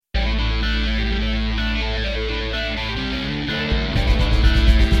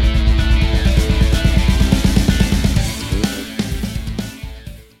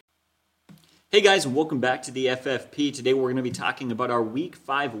Hey guys, and welcome back to the FFP. Today we're going to be talking about our Week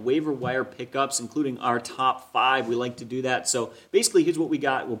 5 waiver wire pickups, including our top 5. We like to do that. So basically, here's what we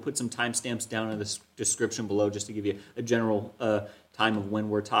got. We'll put some timestamps down in the description below just to give you a general time of when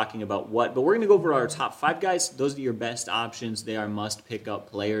we're talking about what. But we're going to go over our top 5 guys. Those are your best options. They are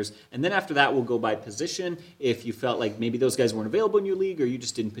must-pick-up players. And then after that, we'll go by position. If you felt like maybe those guys weren't available in your league, or you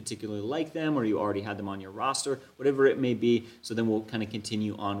just didn't particularly like them, or you already had them on your roster, whatever it may be. So then we'll kind of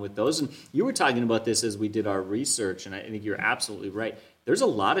continue on with those. And you were talking about this as we did our research, and I think you're absolutely right. There's a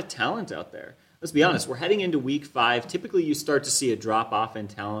lot of talent out there. Let's be honest, we're heading into Week 5. Typically, you start to see a drop-off in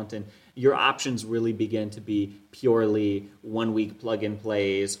talent, and your options really begin to be purely one-week plug-in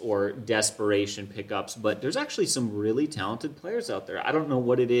plays or desperation pickups. But there's actually some really talented players out there. I don't know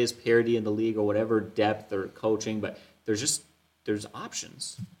what it is, parity in the league or whatever, depth or coaching, but there's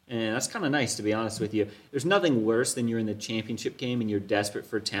options. And that's kind of nice, to be honest with you. There's nothing worse than you're in the championship game and you're desperate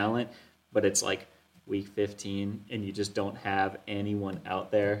for talent, but it's like Week 15 and you just don't have anyone out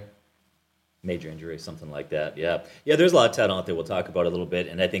there. Major injury, something like that, yeah. Yeah, there's a lot of talent out there we'll talk about a little bit,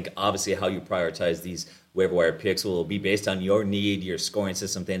 and I think obviously how you prioritize these waiver wire picks will be based on your need, your scoring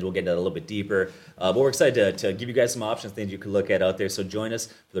system, things. We'll get into that a little bit deeper. But we're excited to give you guys some options, things you can look at out there. So join us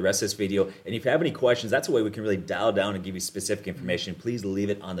for the rest of this video. And if you have any questions, that's a way we can really dial down and give you specific information. Please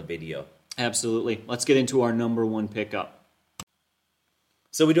leave it on the video. Absolutely. Let's get into our number 1 pickup.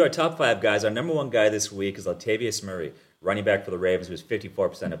 So we do our top 5 guys. Our number 1 guy this week is Latavius Murray, running back for the Ravens, who's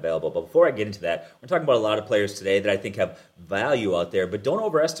 54% available. But before I get into that, we're talking about a lot of players today that I think have value out there, but don't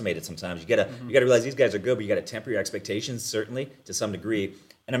overestimate it sometimes. You gotta realize these guys are good, but you gotta temper your expectations, certainly, to some degree.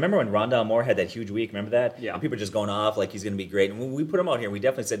 And I remember when Rondale Moore had that huge week, remember that? Yeah. And people were just going off like he's going to be great. And when we put him out here, we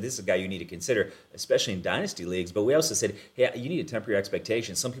definitely said this is a guy you need to consider, especially in dynasty leagues. But we also said, hey, you need to temper your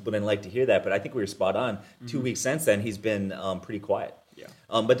expectations. Some people didn't like to hear that, but I think we were spot on. 2 weeks since then, he's been pretty quiet. Yeah.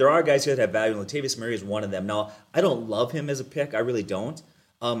 But there are guys here that have value, and Latavius Murray is one of them. Now, I don't love him as a pick. I really don't.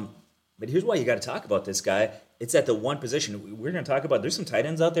 But here's why you got to talk about this guy. It's at the one position. We're going to talk about there's some tight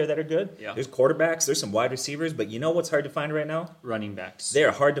ends out there that are good. Yeah. There's quarterbacks. There's some wide receivers. But you know what's hard to find right now? Running backs. They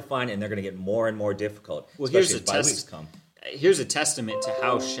are hard to find, and they're going to get more and more difficult, well, especially as bye weeks come. Here's a testament to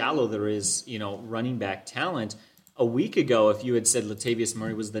how shallow there is, running back talent. A week ago, if you had said Latavius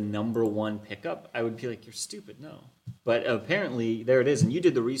Murray was the number 1 pickup, I would be like, you're stupid, no. But apparently, there it is. And you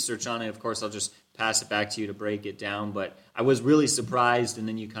did the research on it. Of course, I'll just pass it back to you to break it down. But I was really surprised, and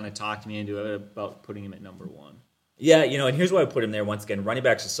then you kind of talked me into it about putting him at number 1. Yeah, and here's why I put him there once again. Running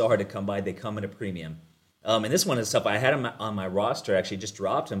backs are so hard to come by. They come at a premium. And this one is tough. I had him on my roster, actually just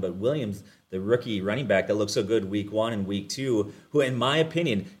dropped him. But Williams, the rookie running back that looked so good week 1 and week 2, who, in my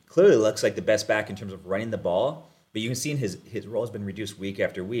opinion, clearly looks like the best back in terms of running the ball. But you can see his role has been reduced week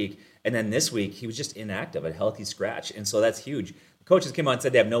after week. And then this week, he was just inactive, a healthy scratch. And so that's huge. The coaches came out and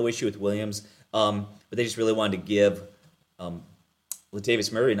said they have no issue with Williams, but they just really wanted to give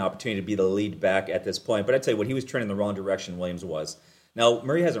Latavius Murray an opportunity to be the lead back at this point. But I'd tell you what, he was turning the wrong direction, Williams was. Now,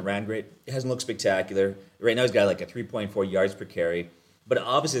 Murray hasn't ran great. It hasn't looked spectacular. Right now, he's got like a 3.4 yards per carry. But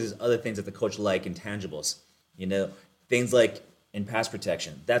obviously, there's other things that the coach like, intangibles. Things like in pass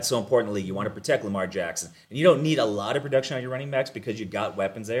protection. That's so importantly, you want to protect Lamar Jackson. And you don't need a lot of production on your running backs because you got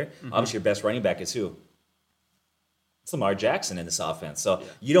weapons there. Mm-hmm. Obviously, your best running back is who? It's Lamar Jackson in this offense. So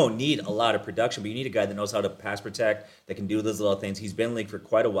you don't need a lot of production, but you need a guy that knows how to pass protect, that can do those little things. He's been in the league for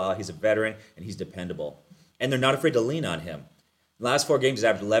quite a while. He's a veteran, and he's dependable. And they're not afraid to lean on him. The last 4 games, he's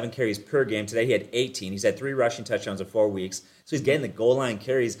averaged 11 carries per game. Today, he had 18. He's had 3 rushing touchdowns in 4 weeks. So he's getting the goal line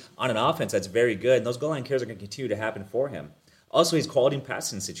carries on an offense that's very good, and those goal line carries are going to continue to happen for him. Also, he's quality in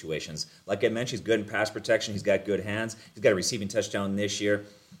passing situations. Like I mentioned, he's good in pass protection. He's got good hands. He's got a receiving touchdown this year.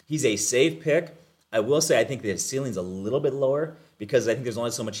 He's a safe pick. I will say I think that his ceiling's a little bit lower because I think there's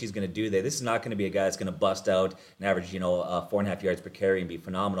only so much he's going to do there. This is not going to be a guy that's going to bust out and average, 4.5 yards per carry and be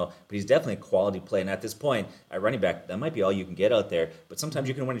phenomenal. But he's definitely a quality play. And at this point, at running back, that might be all you can get out there. But sometimes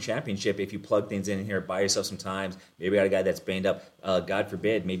you can win a championship if you plug things in here, buy yourself some time. Maybe you got a guy that's banged up. God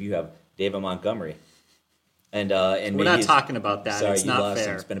forbid, maybe you have David Montgomery. And we're not talking about that. Sorry, it's not lost fair.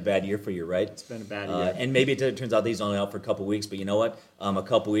 Him. It's been a bad year for you, right? It's been a bad year. And maybe it turns out that he's only out for a couple weeks. But you know what? A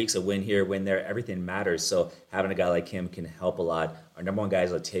couple weeks, a win here, win there, everything matters. So having a guy like him can help a lot. Our number 1 guy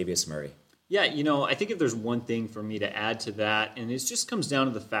is Latavius Murray. Yeah, I think if there's one thing for me to add to that, and it just comes down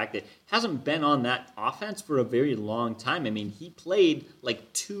to the fact that hasn't been on that offense for a very long time. I mean, he played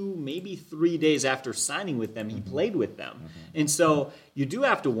like 2, maybe 3 days after signing with them. He played with them. Mm-hmm. And so you do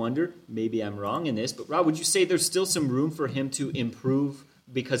have to wonder, maybe I'm wrong in this, but Rob, would you say there's still some room for him to improve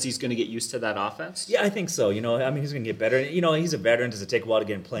because he's going to get used to that offense? Yeah, I think so. He's going to get better. He's a veteran. Does it take a while to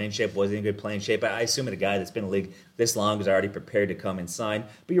get in playing shape? Was he in good playing shape? I assume that a guy that's been in the league this long is already prepared to come and sign.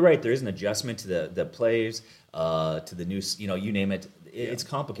 But you're right. There is an adjustment to the players, to the new, you name it. It's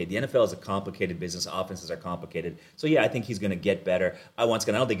complicated. The NFL is a complicated business. Offenses are complicated. So, yeah, I think he's going to get better. I don't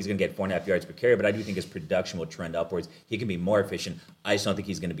think he's going to get 4.5 yards per carry, but I do think his production will trend upwards. He can be more efficient. I just don't think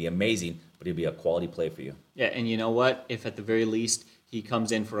he's going to be amazing, but he'll be a quality play for you. Yeah, and you know what? If at the very least he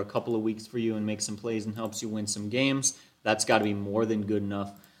comes in for a couple of weeks for you and makes some plays and helps you win some games, that's got to be more than good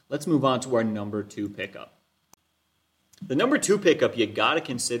enough. Let's move on to our number 2 pickup. The number 2 pickup you got to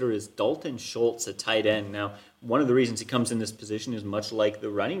consider is Dalton Schultz, a tight end. Now, one of the reasons he comes in this position is much like the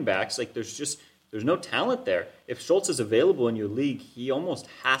running backs. There's no talent there. If Schultz is available in your league, he almost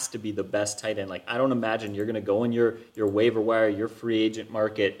has to be the best tight end. I don't imagine you're going to go in your waiver wire, your free agent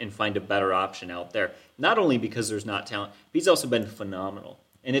market, and find a better option out there. Not only because there's not talent, but he's also been phenomenal.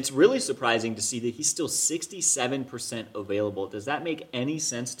 And it's really surprising to see that he's still 67% available. Does that make any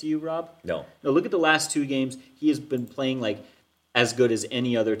sense to you, Rob? No. No, look at the last 2 games. He has been playing as good as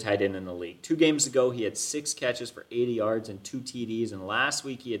any other tight end in the league. 2 games ago, he had 6 catches for 80 yards and 2 TDs. And last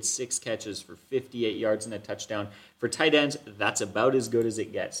week, he had 6 catches for 58 yards and a touchdown. For tight ends, that's about as good as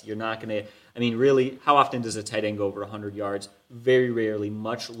it gets. You're not going to, really, how often does a tight end go over 100 yards? Very rarely,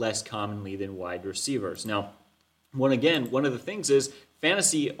 much less commonly than wide receivers. Now, one of the things is,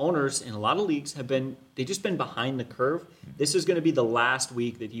 fantasy owners in a lot of leagues they've just been behind the curve. This is going to be the last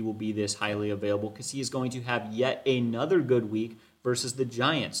week that he will be this highly available because he is going to have yet another good week versus the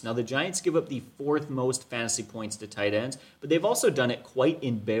Giants. Now, the Giants give up the 4th most fantasy points to tight ends, but they've also done it quite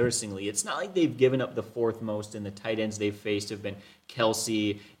embarrassingly. It's not like they've given up the 4th most, and the tight ends they've faced have been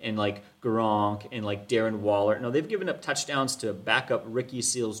Kelsey and Gronk and Darren Waller. No, they've given up touchdowns to backup Ricky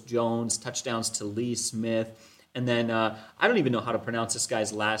Seals-Jones, touchdowns to Lee Smith. And then I don't even know how to pronounce this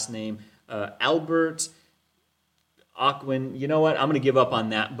guy's last name, Albert Aquin. You know what? I'm going to give up on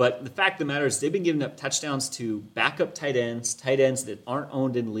that. But the fact of the matter is they've been giving up touchdowns to backup tight ends that aren't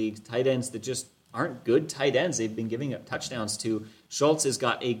owned in leagues, tight ends that just aren't good tight ends. They've been giving up touchdowns to. Schultz has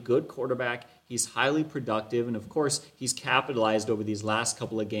got a good quarterback. He's highly productive. And, of course, he's capitalized over these last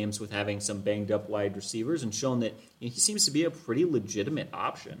couple of games with having some banged-up wide receivers and shown that he seems to be a pretty legitimate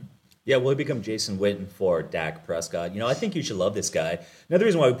option. Yeah, will he become Jason Witten for Dak Prescott? I think you should love this guy. Another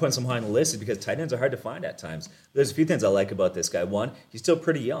reason why we put him so high on the list is because tight ends are hard to find at times. There's a few things I like about this guy. 1, he's still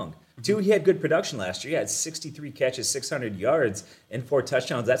pretty young. 2, he had good production last year. He had 63 catches, 600 yards, and 4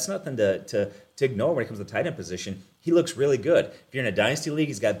 touchdowns. That's nothing to ignore when it comes to the tight end position. He looks really good. If you're in a dynasty league,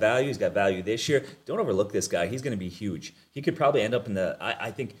 he's got value. He's got value this year. Don't overlook this guy. He's going to be huge. He could probably end up in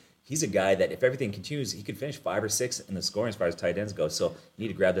I think he's a guy that if everything continues, he could finish 5 or 6 in the scoring as far as tight ends go. So you need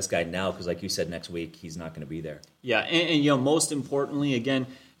to grab this guy now because, like you said, next week he's not going to be there. Yeah, and most importantly, again,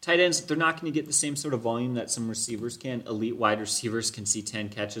 tight ends, they're not going to get the same sort of volume that some receivers can. Elite wide receivers can see 10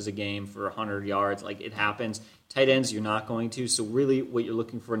 catches a game for 100 yards. It happens. Tight ends, you're not going to. So really what you're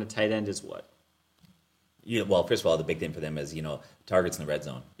looking for in a tight end is what? Well, first of all, the big thing for them is, targets in the red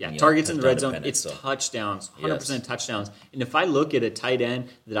zone. Yeah, targets in the red zone. It's touchdowns, 100% touchdowns. And if I look at a tight end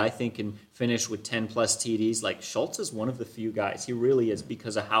that I think can finish with 10-plus TDs, Schultz is one of the few guys. He really is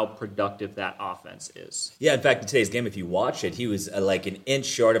because of how productive that offense is. Yeah, in fact, in today's game, if you watch it, he was an inch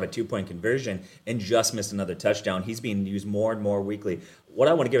short of a 2-point conversion and just missed another touchdown. He's being used more and more weekly. What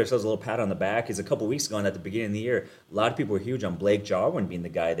I want to give ourselves a little pat on the back is a couple weeks ago and at the beginning of the year, a lot of people were huge on Blake Jarwin being the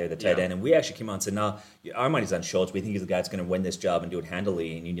guy there, the tight end. And we actually came out and said, no, our money's on Schultz. We think he's the guy that's going to win this job and do it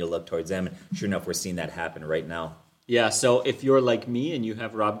handily, and you need to look towards them. And sure enough, we're seeing that happen right now. Yeah, so if you're like me and you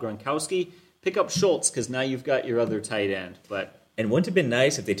have Rob Gronkowski, pick up Schultz because now you've got your other tight end. And wouldn't it have been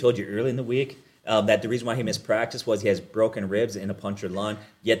nice if they told you early in the week that the reason why he missed practice was he has broken ribs and a punctured lung,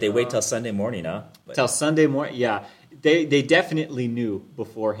 yet they wait till Sunday morning, huh? Till Sunday morning, yeah. They definitely knew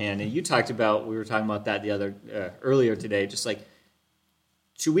beforehand, and we were talking about that earlier today. Just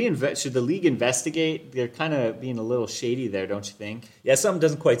should the league investigate? They're kind of being a little shady there, don't you think? Yeah, something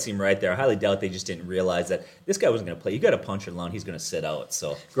doesn't quite seem right there. I highly doubt they just didn't realize that this guy wasn't going to play. You got a punctured lung, he's going to sit out.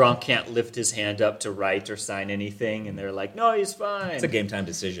 So Gronk can't lift his hand up to write or sign anything, and they're like, "No, he's fine." It's a game time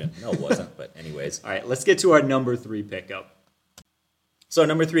decision. No, it wasn't. But anyways, all right, let's get to our number 3 pickup. So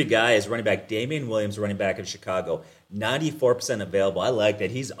number 3 guy is running back Damian Williams, running back in Chicago. 94% available. I like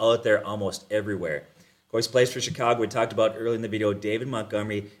that. He's out there almost everywhere. Of course, he plays for Chicago. We talked about early in the video, David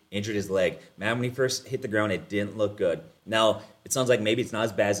Montgomery injured his leg. Man, when he first hit the ground, it didn't look good. Now, it sounds like maybe it's not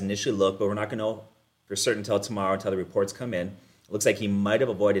as bad as initially looked, but we're not going to know for certain until tomorrow, until the reports come in. It looks like he might have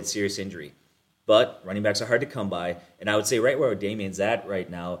avoided serious injury. But running backs are hard to come by. And I would say right where Damien's at right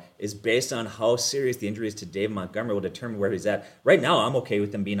now is based on how serious the injury is to David Montgomery will determine where he's at. Right now, I'm okay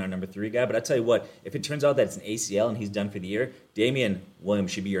with him being our number 3 guy. But I tell you what, if it turns out that it's an ACL and he's done for the year, Damien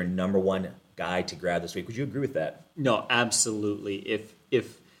Williams should be your number 1 guy to grab this week. Would you agree with that? No, absolutely.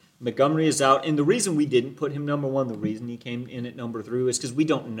 If Montgomery is out, and the reason we didn't put him number 1, the reason he came in at number 3 is because we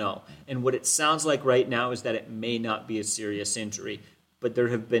don't know. And what it sounds like right now is that it may not be a serious injury. But there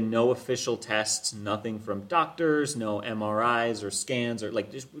have been no official tests, nothing from doctors, no MRIs or scans, or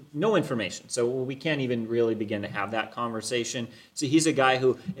just no information. So we can't even really begin to have that conversation. So he's a guy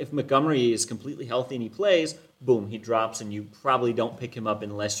who, if Montgomery is completely healthy and he plays, boom, he drops, and you probably don't pick him up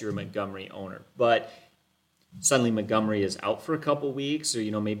unless you're a Montgomery owner. But suddenly Montgomery is out for a couple weeks,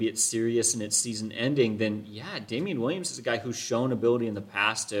 or maybe it's serious and it's season ending, then yeah, Damien Williams is a guy who's shown ability in the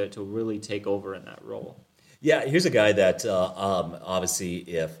past to really take over in that role. Yeah, here's a guy that obviously,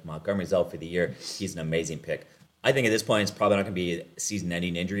 if Montgomery's out for the year, he's an amazing pick. I think at this point it's probably not going to be a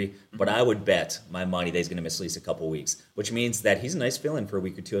season-ending injury, but I would bet my money that he's going to miss at least a couple of weeks, which means that he's a nice fill-in for a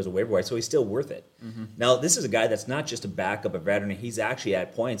week or two as a waiver wire, so he's still worth it. Mm-hmm. Now, this is a guy that's not just a backup, a veteran. He's actually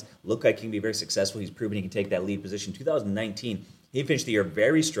at points looked like he can be very successful. He's proven he can take that lead position. 2019, he finished the year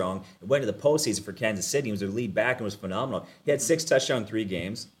very strong and went to the postseason for Kansas City. He was their lead back and was phenomenal. He had 6 touchdowns in 3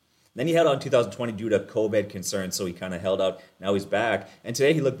 games. Then he held out in 2020 due to COVID concerns, so he kind of held out. Now he's back. And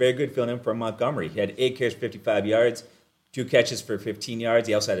today he looked very good filling in for Montgomery. He had 8 carries, 55 yards, 2 catches for 15 yards.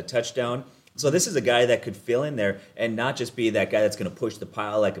 He also had a touchdown. So this is a guy that could fill in there and not just be that guy that's going to push the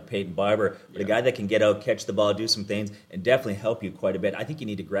pile like a Peyton Barber, but a guy that can get out, catch the ball, do some things, and definitely help you quite a bit. I think you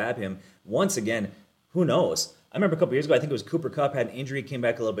need to grab him. Once again, who knows? I remember a couple years ago, I think it was Cooper Kupp had an injury, came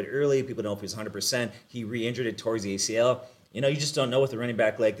back a little bit early. People don't know if he was 100%. He re-injured it towards the ACL. You just don't know with a running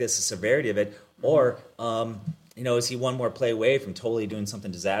back like this, the severity of it, or, is he one more play away from totally doing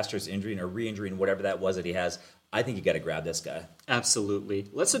something disastrous, injuring or re-injuring, whatever that was that he has. I think you got to grab this guy. Absolutely.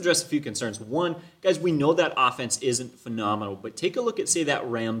 Let's address a few concerns. One, guys, we know that offense isn't phenomenal, but take a look at, say, that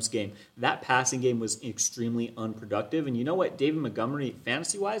Rams game. That passing game was extremely unproductive, and you know what? David Montgomery,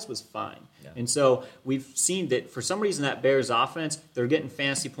 fantasy-wise, was fine. Yeah. And so we've seen that for some reason that Bears offense, they're getting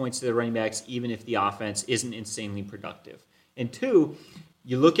fantasy points to the running backs even if the offense isn't insanely productive. And 2,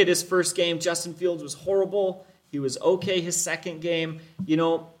 you look at his first game, Justin Fields was horrible. He was okay his second game.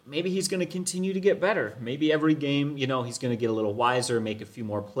 Maybe he's going to continue to get better. Maybe every game, he's going to get a little wiser, make a few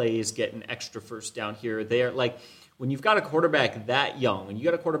more plays, get an extra first down here or there. When you've got a quarterback that young, and you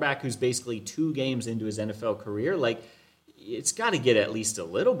got a quarterback who's basically 2 games into his NFL career, it's got to get at least a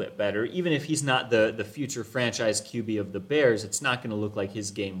little bit better. Even if he's not the future franchise QB of the Bears, it's not going to look like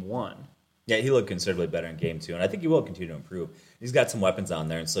his game 1. Yeah, he looked considerably better in game 2, and I think he will continue to improve. He's got some weapons on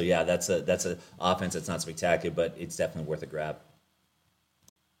there, and so yeah, that's an offense that's not spectacular, but it's definitely worth a grab.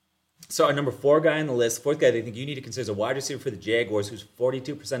 So our number 4 guy on the list, 4th guy they think you need to consider is a wide receiver for the Jaguars, who's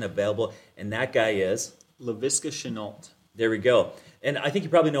 42% available, and that guy is Laviska Shenault. There we go. And I think you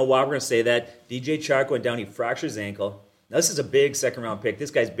probably know why we're going to say that. DJ Chark went down, he fractured his ankle. Now this is a big second-round pick.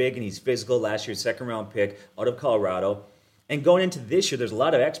 This guy's big and he's physical. Last year's second-round pick out of Colorado. And going into this year, there's a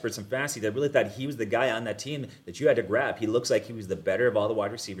lot of experts in fantasy that really thought he was the guy on that team that you had to grab. He looks like he was the better of all the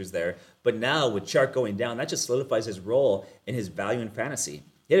wide receivers there. But now with Chark going down, that just solidifies his role and his value in fantasy.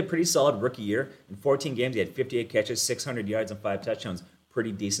 He had a pretty solid rookie year. In 14 games, he had 58 catches, 600 yards, and 5 touchdowns.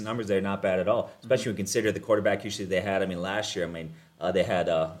 Pretty decent numbers there, not bad at all. Especially when you consider the quarterback usually they had. Last year, they had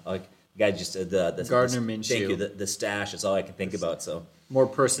guy just the Gardner Minshew. Thank you. The stash is all I can think about. So more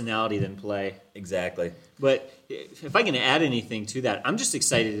personality than play. Exactly. But if I can add anything to that, I'm just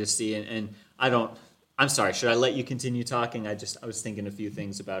excited to see, and I'm sorry, should I let you continue talking? I was thinking a few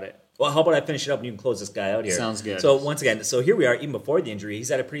things about it. Well, how about I finish it up and you can close this guy out here? Sounds good. So once again, here we are, even before the injury, he's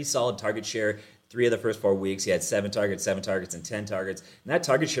had a pretty solid target share. 3 of the first 4 weeks, he had 7 targets, and 10 targets. And that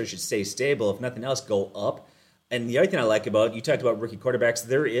target share should stay stable. If nothing else, go up. And the other thing I like about, you talked about rookie quarterbacks,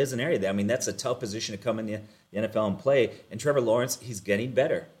 there is an area there. That's a tough position to come in the NFL and play. And Trevor Lawrence, he's getting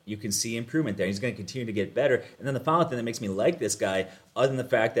better. You can see improvement there. He's going to continue to get better. And then the final thing that makes me like this guy, other than the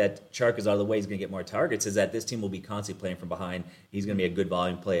fact that Chark is out of the way, he's going to get more targets, is that this team will be constantly playing from behind. He's going to be a good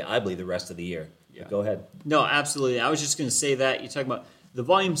volume play, I believe, the rest of the year. Yeah. Go ahead. No, absolutely. I was just going to say that. You're talking about the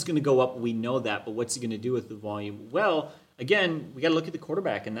volume's going to go up. We know that. But what's he going to do with the volume? Well, again, we got to look at the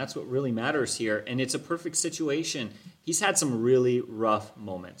quarterback, and that's what really matters here. And it's a perfect situation. He's had some really rough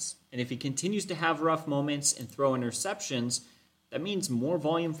moments. And if he continues to have rough moments and throw interceptions, that means more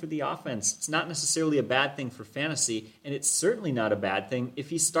volume for the offense. It's not necessarily a bad thing for fantasy, and it's certainly not a bad thing if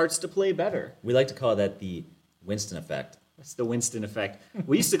he starts to play better. We like to call that the Winston effect. That's the Winston effect.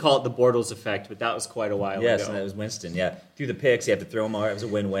 We used to call it the Bortles effect, but that was quite a while ago. Yes, and that was Winston, yeah. Through the picks, you have to throw them out. It was a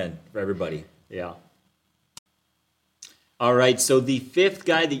win-win for everybody. Yeah. All right, so the fifth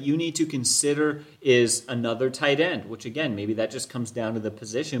guy that you need to consider is another tight end, which again, maybe that just comes down to the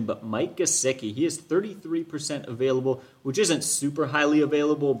position, but Mike Gesicki, he is 33% available, which isn't super highly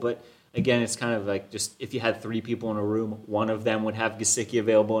available, but again, it's kind of like just if you had three people in a room, one of them would have Gesicki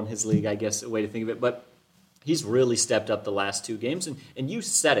available in his league, I guess, a way to think of it. But he's really stepped up the last two games, and you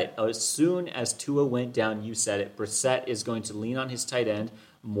said it. As soon as Tua went down, you said it. Brissett is going to lean on his tight end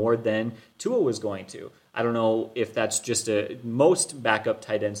more than Tua was going to. I don't know if that's just most backup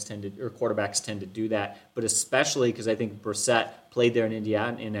tight ends or quarterbacks tend to do that, but especially because I think Brissett played there in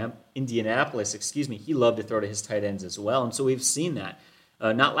Indianapolis. He loved to throw to his tight ends as well, and so we've seen that.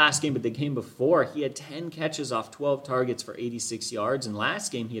 Not last game, but the game before, he had 10 catches off 12 targets for 86 yards, and last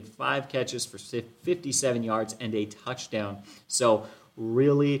game he had 5 catches for 57 yards and a touchdown. So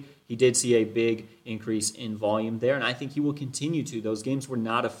really, he did see a big increase in volume there, and I think he will continue to. Those games were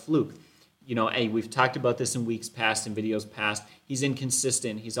not a fluke. Hey, we've talked about this in weeks past and videos past. He's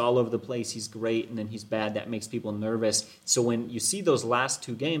inconsistent. He's all over the place. He's great, and then he's bad. That makes people nervous. So when you see those last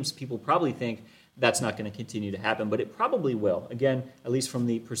two games, people probably think that's not going to continue to happen, but it probably will. Again, at least from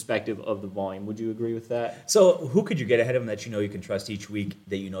the perspective of the volume. Would you agree with that? So who could you get ahead of him that you can trust each week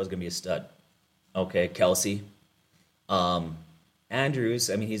that is going to be a stud? Okay, Kelsey. Andrews,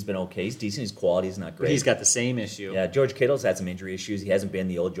 he's been okay. He's decent. His quality is not great. But he's got the same issue. Yeah, George Kittle's had some injury issues. He hasn't been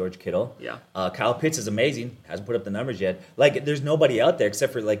the old George Kittle. Yeah. Kyle Pitts is amazing. Hasn't put up the numbers yet. There's nobody out there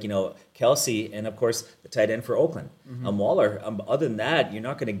except for Kelsey and of course the tight end for Oakland, Waller. Other than that, you're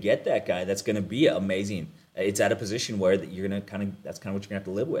not going to get that guy that's going to be amazing. It's at a position where you're going to that's kind of what you're going to have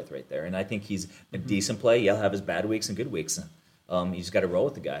to live with right there. And I think he's a decent play. He'll have his bad weeks and good weeks. You just got to roll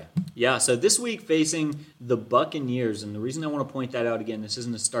with the guy. Yeah, so this week facing the Buccaneers, and the reason I want to point that out again, this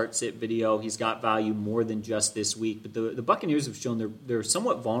isn't a start-sit video. He's got value more than just this week. But the Buccaneers have shown they're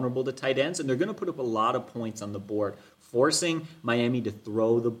somewhat vulnerable to tight ends, and they're going to put up a lot of points on the board, forcing Miami to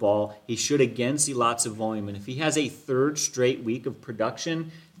throw the ball. He should again see lots of volume, and if he has a third straight week of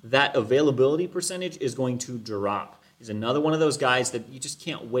production, that availability percentage is going to drop. He's another one of those guys that you just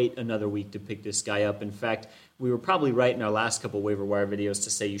can't wait another week to pick this guy up. In fact, we were probably right in our last couple waiver wire videos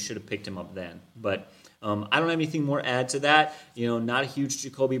to say you should have picked him up then. But I don't have anything more to add to that. Not a huge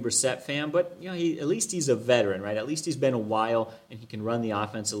Jacoby Brissett fan, but at least he's a veteran, right? At least he's been a while and he can run the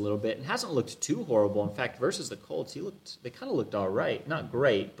offense a little bit and hasn't looked too horrible. In fact, versus the Colts, they kind of looked all right. Not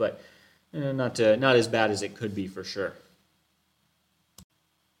great, but not as bad as it could be for sure.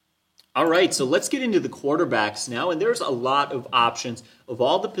 All right, so let's get into the quarterbacks now, and there's a lot of options. Of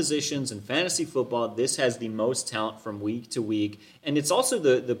all the positions in fantasy football, this has the most talent from week to week, and it's also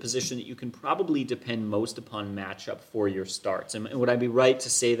the position that you can probably depend most upon matchup for your starts. And would I be right to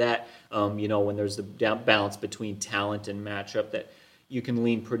say that, when there's the balance between talent and matchup, that you can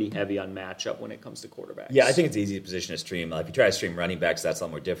lean pretty heavy on matchup when it comes to quarterbacks? Yeah, I think it's an easy position to stream. If you try to stream running backs, that's a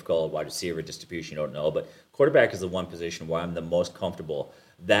lot more difficult. Wide receiver distribution, you don't know, but quarterback is the one position where I'm the most comfortable.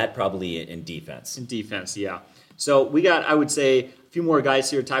 That probably in defense. In defense, yeah. So we got, I would say, a few more guys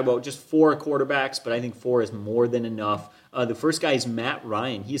here to talk about. Just 4 quarterbacks, but I think 4 is more than enough. The first guy is Matt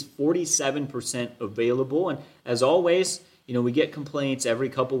Ryan. He's 47% available. And as always, we get complaints every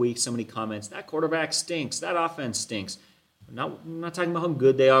couple weeks. Somebody comments, that quarterback stinks. That offense stinks. I'm not talking about how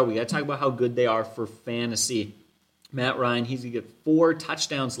good they are. We got to talk about how good they are for fantasy. Matt Ryan, he's going to get 4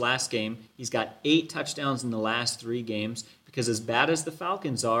 touchdowns last game. He's got 8 touchdowns in the last 3 games. Because as bad as the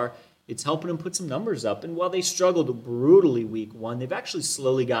Falcons are, it's helping them put some numbers up. And while they struggled brutally week 1, they've actually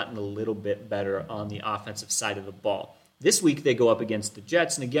slowly gotten a little bit better on the offensive side of the ball. This week they go up against the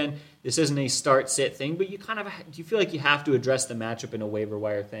Jets. And again, this isn't a start-sit thing, but you feel like you have to address the matchup in a waiver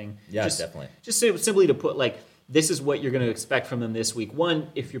wire thing. Yeah, definitely. Just simply to put, this is what you're going to expect from them this week. 1,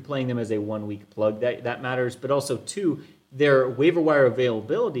 if you're playing them as a 1-week plug, that matters. But also 2, their waiver wire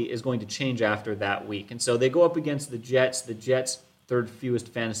availability is going to change after that week. And so they go up against the Jets. The Jets, third fewest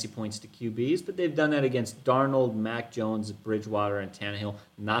fantasy points to QBs, but they've done that against Darnold, Mac Jones, Bridgewater, and Tannehill.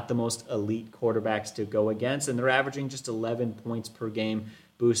 Not the most elite quarterbacks to go against, and they're averaging just 11 points per game,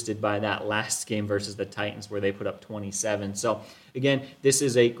 boosted by that last game versus the Titans where they put up 27. So, again, this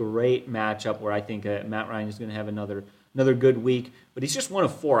is a great matchup where I think Matt Ryan is going to have another good week, but he's just one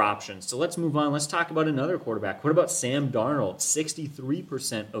of 4 options. So let's move on. Let's talk about another quarterback. What about Sam Darnold?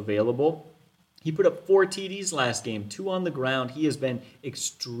 63% available. He put up 4 TDs last game, 2 on the ground. He has been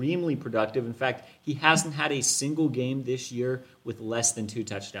extremely productive. In fact, he hasn't had a single game this year with less than 2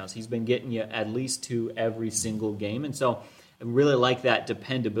 touchdowns. He's been getting you at least 2 every single game. And so I really like that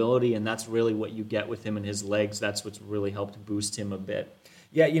dependability, and that's really what you get with him and his legs. That's what's really helped boost him a bit.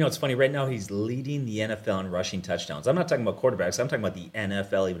 Yeah, it's funny. Right now, he's leading the NFL in rushing touchdowns. I'm not talking about quarterbacks. I'm talking about the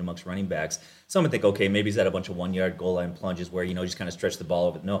NFL, even amongst running backs. Some would think, okay, maybe he's at a bunch of 1-yard goal line plunges where, just kind of stretch the ball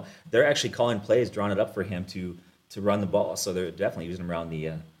over. No, they're actually calling plays, drawing it up for him to run the ball. So they're definitely using him around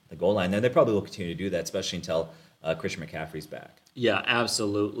the goal line. And they probably will continue to do that, especially until Christian McCaffrey's back. Yeah,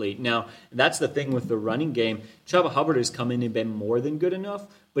 absolutely. Now, that's the thing with the running game. Chuba Hubbard has come in and been more than good enough,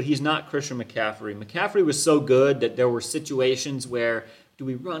 but he's not Christian McCaffrey. McCaffrey was so good that there were situations where, do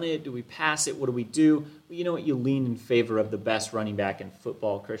we run it? Do we pass it? What do we do? Well, you know what? You lean in favor of the best running back in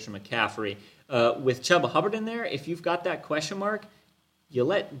football, Christian McCaffrey. With Chuba Hubbard in there, if you've got that question mark, you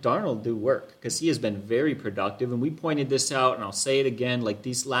let Darnold do work because he has been very productive. And we pointed this out, and I'll say it again, like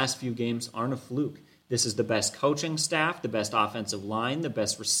these last few games aren't a fluke. This is the best coaching staff, the best offensive line, the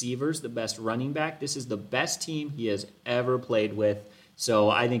best receivers, the best running back. This is the best team he has ever played with. So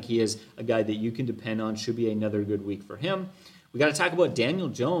I think he is a guy that you can depend on. Should be another good week for him. We got to talk about Daniel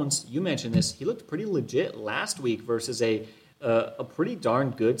Jones. You mentioned this. He looked pretty legit last week versus a pretty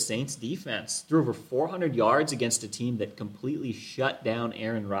darn good Saints defense. Threw over 400 yards against a team that completely shut down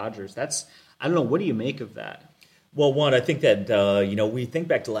Aaron Rodgers. I don't know. What do you make of that? Well, one, I think that, we think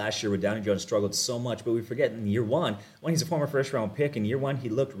back to last year when Daniel Jones struggled so much, but we forget in year one, when he's a former first-round pick, in year one, he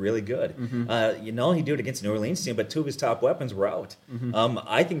looked really good. Mm-hmm. He'd do it against the New Orleans team, but two of his top weapons were out. Mm-hmm.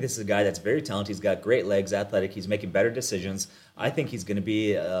 I think this is a guy that's very talented. He's got great legs, athletic. He's making better decisions. I think he's going to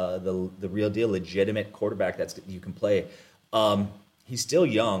be the real deal, legitimate quarterback that you can play. He's still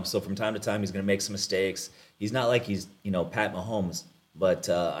young, so from time to time, he's going to make some mistakes. He's not like he's, Pat Mahomes, but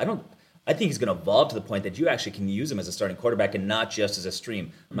I think he's going to evolve to the point that you actually can use him as a starting quarterback and not just as a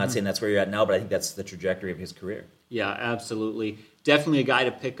stream. I'm not saying that's where you're at now, but I think that's the trajectory of his career. Yeah, absolutely. Definitely a guy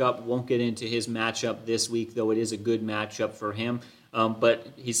to pick up. Won't get into his matchup this week, though it is a good matchup for him. But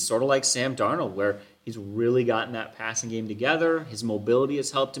he's sort of like Sam Darnold, where he's really gotten that passing game together. His mobility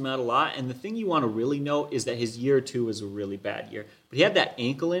has helped him out a lot. And the thing you want to really note is that his year 2 was a really bad year. But he had that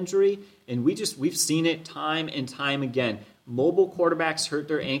ankle injury, and we've seen it time and time again. Mobile quarterbacks hurt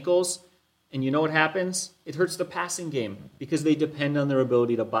their ankles. And you know what happens? It hurts the passing game because they depend on their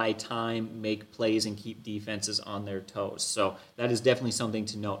ability to buy time, make plays, and keep defenses on their toes. So that is definitely something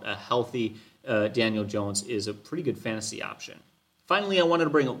to note. A healthy Daniel Jones is a pretty good fantasy option. Finally, I wanted to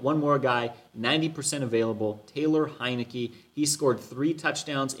bring up one more guy, 90% available, Taylor Heinicke. He scored 3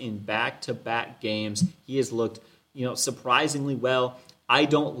 touchdowns in back-to-back games. He has looked, surprisingly well. I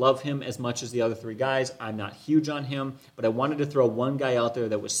don't love him as much as the other 3 guys. I'm not huge on him, but I wanted to throw one guy out there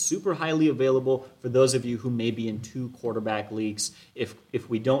that was super highly available for those of you who may be in 2 quarterback leagues. If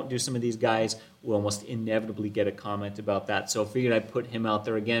we don't do some of these guys, we'll almost inevitably get a comment about that. So I figured I'd put him out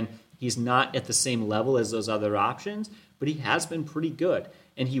there again. He's not at the same level as those other options, but he has been pretty good.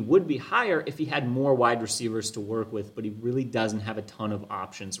 And he would be higher if he had more wide receivers to work with, but he really doesn't have a ton of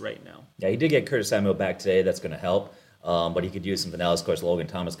options right now. Yeah, he did get Curtis Samuel back today. That's going to help. But he could use something else. Of course, Logan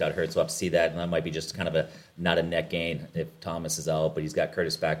Thomas got hurt, so we'll have to see that. And that might be just kind of not a net gain if Thomas is out, but he's got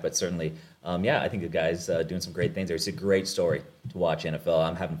Curtis back. But certainly, I think the guy's doing some great things there. It's a great story to watch NFL.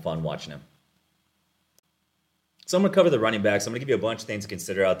 I'm having fun watching him. So I'm going to cover the running backs. I'm going to give you a bunch of things to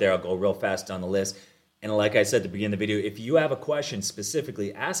consider out there. I'll go real fast down the list. And like I said at the beginning of the video, if you have a question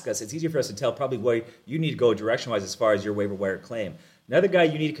specifically, ask us. It's easier for us to tell probably where you need to go direction-wise as far as your waiver wire claim. Another guy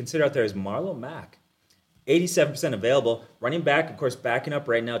you need to consider out there is Marlon Mack. 87% available. Running back, of course, backing up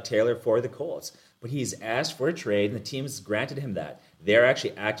right now Taylor for the Colts. But he's asked for a trade, and the team's granted him that. They're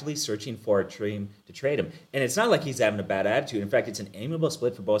actually actively searching for a team to trade him. And it's not like he's having a bad attitude. In fact, it's an amiable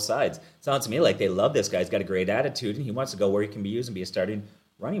split for both sides. Sounds to me like they love this guy. He's got a great attitude, and he wants to go where he can be used and be a starting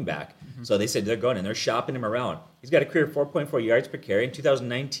running back. Mm-hmm. So they said they're going, and they're shopping him around. He's got a career 4.4 yards per carry. In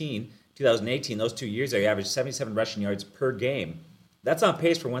 2019, 2018, those 2 years there, he averaged 77 rushing yards per game. That's on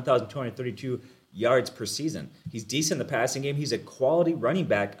pace for 1,232 yards per season. He's decent in the passing game. He's a quality running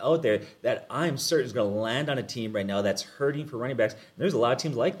back out there that I'm certain is going to land on a team right now that's hurting for running backs. And there's a lot of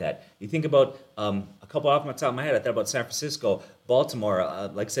teams like that. You think about a couple off the top of my head. I thought about San Francisco, Baltimore.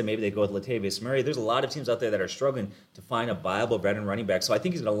 Like I said, maybe they go with Latavius Murray. There's a lot of teams out there that are struggling to find a viable veteran running back. So I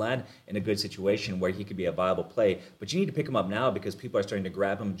think he's going to land in a good situation where he could be a viable play. But you need to pick him up now because people are starting to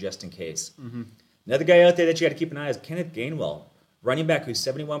grab him just in case. Mm-hmm. Another guy out there that you got to keep an eye on is Kenneth Gainwell. Running back who's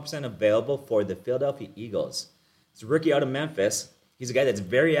 71% available for the Philadelphia Eagles. He's a rookie out of Memphis. He's a guy that's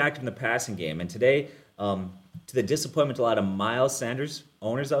very active in the passing game. And today, to the disappointment of a lot of Miles Sanders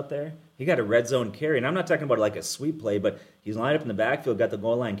owners out there, he got a red zone carry. And I'm not talking about like a sweep play, but he's lined up in the backfield, got the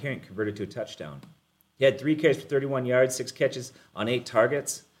goal line carry, and converted to a touchdown. He had 3 carries for 31 yards, 6 catches on 8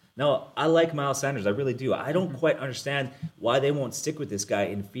 targets. Now, I like Miles Sanders. I really do. I don't quite understand why they won't stick with this guy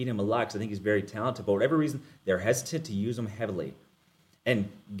and feed him a lot because I think he's very talented. For whatever reason, they're hesitant to use him heavily. And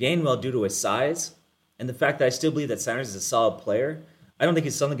Gainwell, due to his size and the fact that I still believe that Sanders is a solid player, I don't think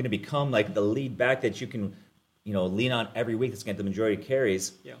he's suddenly going to become like the lead back that you can, lean on every week that's going to get the majority of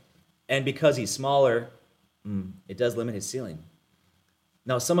carries. Yeah. And because he's smaller, it does limit his ceiling.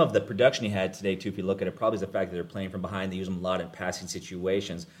 Now, some of the production he had today, too, if you look at it, probably is the fact that they're playing from behind. They use him a lot in passing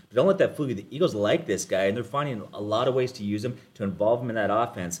situations. But don't let that fool you. The Eagles like this guy, and they're finding a lot of ways to use him, to involve him in that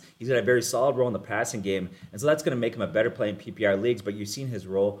offense. He's got a very solid role in the passing game, and so that's going to make him a better player in PPR leagues, but you've seen his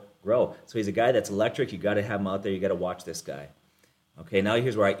role grow. So he's a guy that's electric. You got to have him out there. You got to watch this guy. Okay, now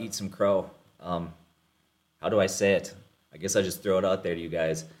here's where I eat some crow. How do I say it? I guess I'll just throw it out there to you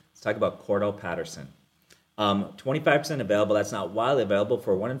guys. Let's talk about Cordell Patterson. 25% available. That's not wildly available.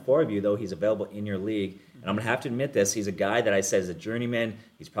 For 1 in 4 of you, though, he's available in your league. And I'm going to have to admit this. He's a guy that I said is a journeyman.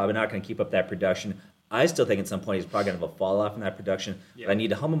 He's probably not going to keep up that production. I still think at some point he's probably going to have a fall off in that production. Yeah. But I need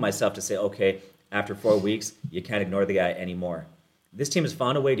to humble myself to say, okay, after 4 weeks, you can't ignore the guy anymore. This team has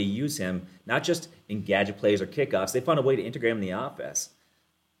found a way to use him, not just in gadget plays or kickoffs. They found a way to integrate him in the offense.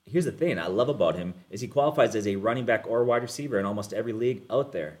 Here's the thing I love about him is he qualifies as a running back or wide receiver in almost every league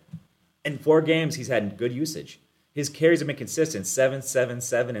out there. In 4 games, he's had good usage. His carries have been consistent, 7, 7,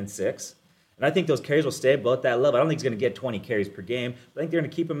 7, and 6. And I think those carries will stay about that level. I don't think he's going to get 20 carries per game, but I think they're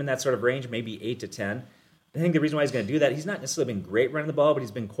going to keep him in that sort of range, maybe 8 to 10. I think the reason why he's going to do that, he's not necessarily been great running the ball, but he's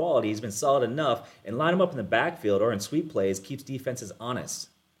been quality. He's been solid enough. And line him up in the backfield or in sweep plays keeps defenses honest.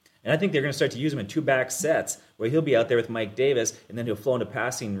 And I think they're going to start to use him in 2-back sets where he'll be out there with Mike Davis, and then he'll flow into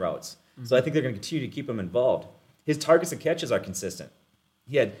passing routes. Mm-hmm. So I think they're going to continue to keep him involved. His targets and catches are consistent.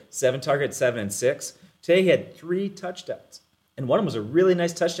 He had 7 targets, 7 and 6. Today he had 3 touchdowns. And one of them was a really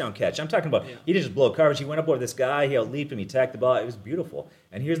nice touchdown catch. I'm talking about, He didn't just blow coverage. He went up over this guy. He out-leaped him. He tacked the ball. It was beautiful.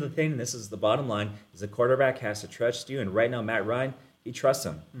 And here's the thing, and this is the bottom line, is the quarterback has to trust you. And right now, Matt Ryan, he trusts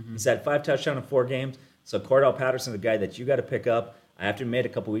him. Mm-hmm. He's had 5 touchdowns in 4 games. So Cordell Patterson is the guy that you got to pick up. I have to admit, a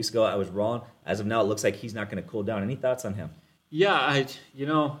couple weeks ago, I was wrong. As of now, it looks like he's not going to cool down. Any thoughts on him? Yeah,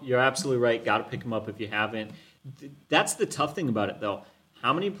 you're absolutely right. Got to pick him up if you haven't. That's the tough thing about it, though.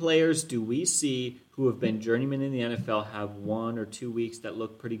 How many players do we see who have been journeymen in the NFL have 1 or 2 weeks that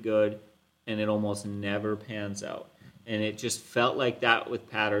look pretty good, and it almost never pans out? And it just felt like that with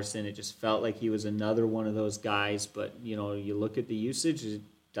Patterson. It just felt like he was another one of those guys. But, you look at the usage, it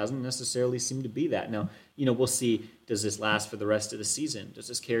doesn't necessarily seem to be that. Now, we'll see, does this last for the rest of the season? Does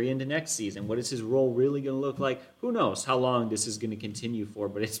this carry into next season? What is his role really going to look like? Who knows how long this is going to continue for,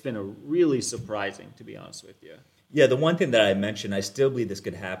 but it's been really surprising, to be honest with you. Yeah, the one thing that I mentioned, I still believe this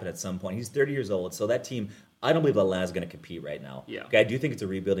could happen at some point. He's 30 years old, so that team, I don't believe Atlanta's going to compete right now. Yeah. Okay, I do think it's a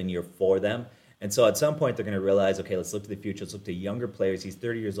rebuilding year for them. And so at some point they're going to realize, okay, let's look to the future. Let's look to younger players. He's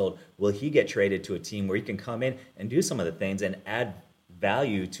 30 years old. Will he get traded to a team where he can come in and do some of the things and add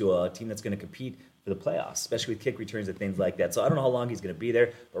value to a team that's going to compete for the playoffs, especially with kick returns and things like that. So I don't know how long he's going to be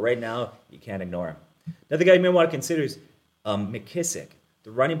there, but right now you can't ignore him. Another guy you may want to consider is McKissick,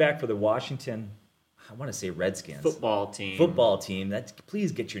 the running back for the Washington, I want to say Redskins. Football team.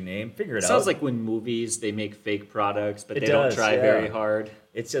 Please get your name. Figure it out. Sounds like when movies, they make fake products, but they don't try very hard.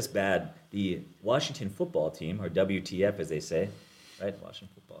 It's just bad. The Washington football team, or WTF as they say, right? Washington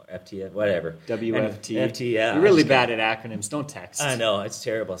football, FTF, whatever. WFT. FT, yeah. You're really bad at acronyms. Don't text. I know. It's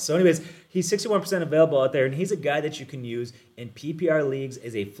terrible. So anyways, he's 61% available out there, and he's a guy that you can use in PPR leagues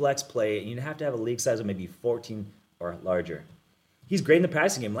as a flex play, and you have to have a league size of maybe 14 or larger. He's great in the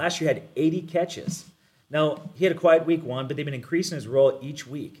passing game. Last year he had 80 catches. Now, he had a quiet week 1, but they've been increasing his role each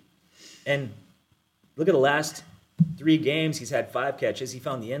week. And look at the last 3 games. He's had 5 catches. He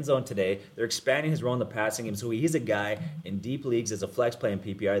found the end zone today. They're expanding his role in the passing game. So he's a guy in deep leagues as a flex play in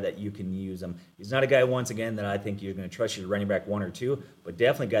PPR that you can use him. He's not a guy, once again, that I think you're going to trust you to running back 1 or 2, but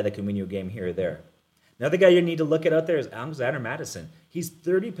definitely a guy that can win you a game here or there. Another guy you need to look at out there is Alexander Mattison. He's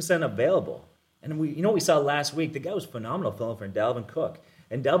 30% available. And what we saw last week? The guy was phenomenal filling for Dalvin Cook.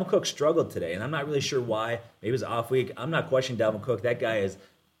 And Dalvin Cook struggled today, and I'm not really sure why. Maybe it was an off week. I'm not questioning Dalvin Cook. That guy is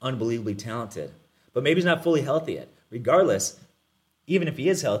unbelievably talented. But maybe he's not fully healthy yet. Regardless, even if he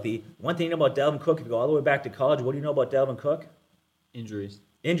is healthy, one thing you know about Dalvin Cook, if you go all the way back to college, what do you know about Dalvin Cook? Injuries.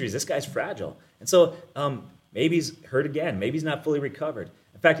 This guy's fragile. And so maybe he's hurt again. Maybe he's not fully recovered.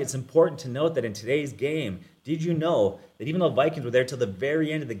 In fact, it's important to note that in today's game, did you know that even though Vikings were there till the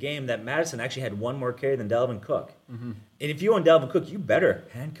very end of the game, that Madison actually had 1 more carry than Dalvin Cook? Mm-hmm. And if you own Dalvin Cook, you better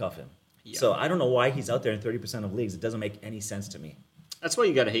handcuff him. Yeah. So I don't know why he's out there in 30% of leagues. It doesn't make any sense to me. That's why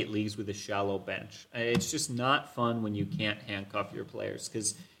you got to hate leagues with a shallow bench. It's just not fun when you can't handcuff your players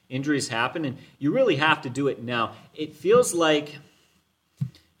because injuries happen, and you really have to do it now. It feels like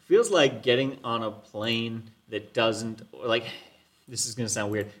getting on a plane that doesn't, like, this is going to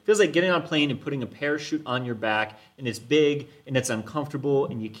sound weird. It feels like getting on a plane and putting a parachute on your back, and it's big and it's uncomfortable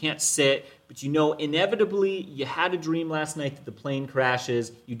and you can't sit, but you know inevitably you had a dream last night that the plane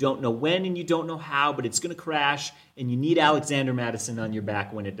crashes. You don't know when and you don't know how, but it's going to crash, and you need Alexander Mattison on your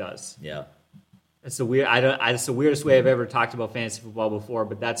back when it does. Yeah. That's the it's the weirdest way I've ever talked about fantasy football before,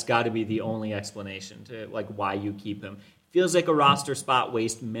 but that's got to be the only explanation to like why you keep him. Feels like a roster spot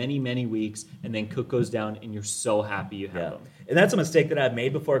waste many, many weeks, and then Cook goes down, and you're so happy you have him. And that's a mistake that I've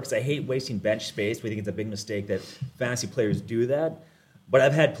made before because I hate wasting bench space. We think it's a big mistake that fantasy players do that. But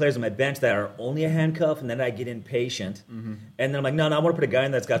I've had players on my bench that are only a handcuff, and then I get impatient. And then I'm like, no, I want to put a guy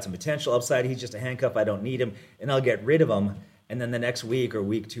in that's got some potential upside. He's just a handcuff. I don't need him. And I'll get rid of him. And then the next week or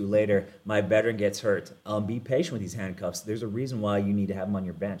week two later, my veteran gets hurt. Be patient with these handcuffs. There's a reason why you need to have them on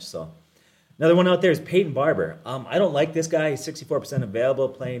your bench. So another one out there is Peyton Barber. I don't like this guy. He's 64% available,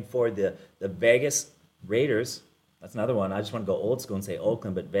 playing for the Vegas Raiders. That's another one. I just want to go old school and say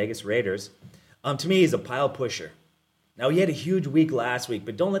Oakland, but Vegas Raiders. To me, he's a pile pusher. Now, he had a huge week last week,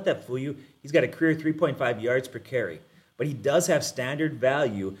 but don't let that fool you. He's got a career 3.5 yards per carry. But he does have standard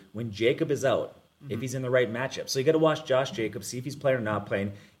value when Jacob is out, if he's in the right matchup. So you got to watch Josh Jacobs, see if he's playing or not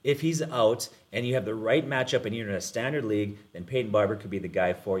playing. If he's out and you have the right matchup and you're in a standard league, then Peyton Barber could be the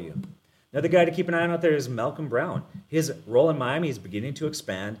guy for you. Another guy to keep an eye on out there is Malcolm Brown. His role in Miami is beginning to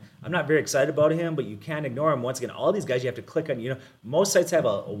expand. I'm not very excited about him, but you can't ignore him. Once again, all these guys you have to click on. Most sites have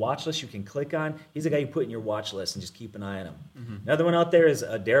a watch list you can click on. He's a guy you put in your watch list and just keep an eye on him. Another one out there is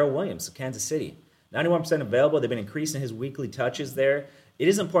Darrell Williams of Kansas City. 91% available. They've been increasing his weekly touches there. It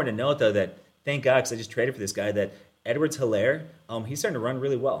is important to note, though, that thank God, because I just traded for this guy, that Edwards-Helaire, he's starting to run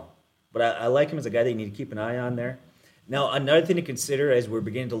really well. But I like him as a guy that you need to keep an eye on there. Now, another thing to consider as we're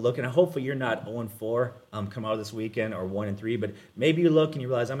beginning to look, and hopefully you're not 0-4 come out this weekend or 1-3, but maybe you look and you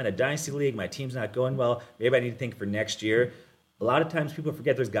realize I'm in a dynasty league, my team's not going well, maybe I need to think for next year. A lot of times people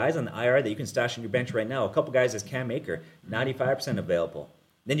forget there's guys on the IR that you can stash on your bench right now. A couple guys is Cam Akers, 95% available.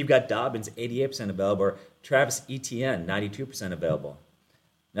 Then you've got Dobbins, 88% available, or Travis Etienne, 92% available.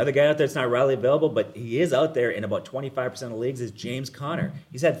 Another guy out there that's not readily available, but he is out there in about 25% of leagues, is James Conner.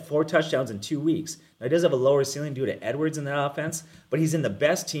 He's had 4 touchdowns in 2 weeks. Now, he does have a lower ceiling due to Edwards in that offense, but he's in the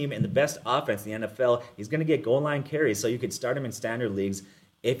best team and the best offense in the NFL. He's going to get goal line carries, so you could start him in standard leagues.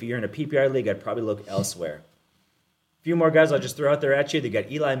 If you're in a PPR league, I'd probably look elsewhere. A few more guys I'll just throw out there at you. They got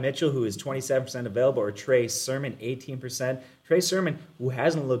Eli Mitchell, who is 27% available, or Trey Sermon, 18%. Trey Sermon, who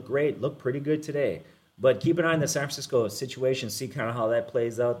hasn't looked great, looked pretty good today. But keep an eye on the San Francisco situation, see kind of how that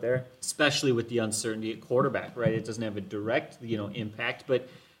plays out there. Especially with the uncertainty at quarterback, right? It doesn't have a direct, impact, but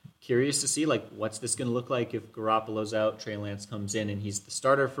curious to see, what's this going to look like if Garoppolo's out, Trey Lance comes in, and he's the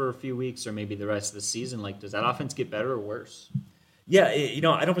starter for a few weeks or maybe the rest of the season. Does that offense get better or worse? Yeah, I don't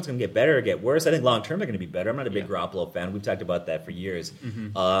know if it's going to get better or get worse. I think long-term they're going to be better. I'm not a big Garoppolo fan. We've talked about that for years.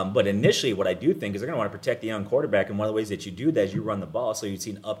 But initially what I do think is they're going to want to protect the young quarterback, and one of the ways that you do that is you run the ball, so you'd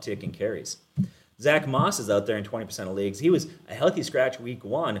see an uptick in carries. Zach Moss is out there in 20% of leagues. He was a healthy scratch week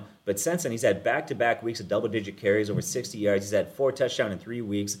 1, but since then he's had back-to-back weeks of double-digit carries, over 60 yards. He's had 4 touchdowns in 3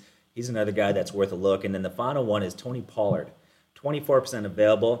 weeks. He's another guy that's worth a look. And then the final one is Tony Pollard, 24%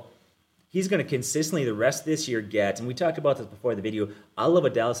 available. He's going to consistently the rest of this year get, and we talked about this before the video, I love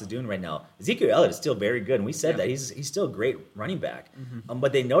what Dallas is doing right now. Ezekiel Elliott is still very good, and we said that. He's still a great running back.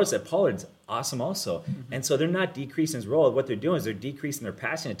 But they noticed that Pollard's awesome also. And so they're not decreasing his role. What they're doing is they're decreasing their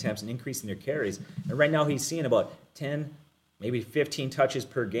passing attempts and increasing their carries. And right now he's seeing about 10, maybe 15 touches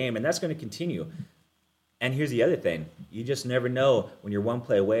per game, and that's going to continue. And here's the other thing. You just never know when you're one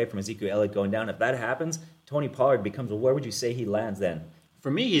play away from Ezekiel Elliott going down. If that happens, Tony Pollard becomes, where would you say he lands then? For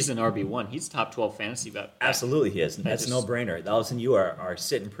me, he's an RB1. He's top 12 fantasy bet. Absolutely he is. That's a no-brainer. All of a sudden you are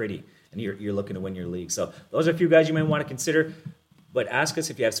sitting pretty, and you're looking to win your league. So those are a few guys you may want to consider. But ask us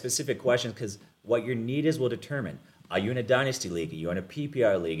if you have specific questions, because what your need is will determine. Are you in a dynasty league? Are you in a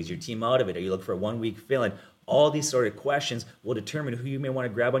PPR league? Is your team out of it? Are you looking for a 1-week fill-in? All these sort of questions will determine who you may want to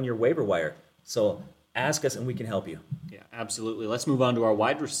grab on your waiver wire. So ask us, and we can help you. Yeah, absolutely. Let's move on to our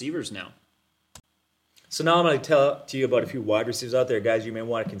wide receivers now. So now I'm going to tell to you about a few wide receivers out there, guys, you may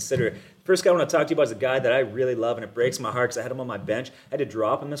want to consider. First guy I want to talk to you about is a guy that I really love, and it breaks my heart because I had him on my bench. I had to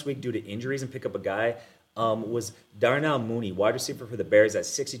drop him this week due to injuries and pick up a guy. Was Darnell Mooney, wide receiver for the Bears, at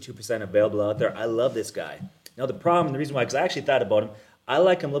 62% available out there. I love this guy. Now the problem, and the reason why, because I actually thought about him, I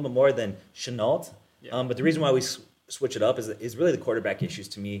like him a little bit more than Chenault. But the reason why we switch it up is really the quarterback issues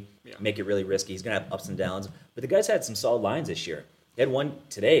to me make it really risky. He's going to have ups and downs. But the guy's had some solid lines this year. He had one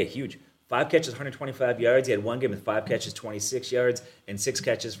today, a huge 5 catches, 125 yards. He had one game with 5 catches, 26 yards, and 6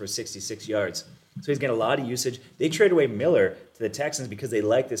 catches for 66 yards. So he's getting a lot of usage. They trade away Miller to the Texans because they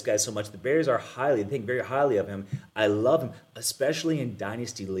like this guy so much. The Bears they think very highly of him. I love him, especially in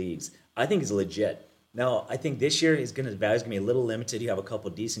dynasty leagues. I think he's legit. Now, I think this year his value's going to be a little limited. You have a couple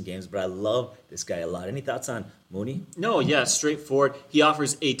decent games, but I love this guy a lot. Any thoughts on Mooney? No, yeah, straightforward. He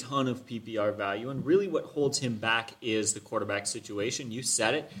offers a ton of PPR value, and really what holds him back is the quarterback situation. You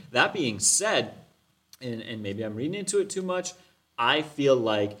said it. That being said, and maybe I'm reading into it too much, I feel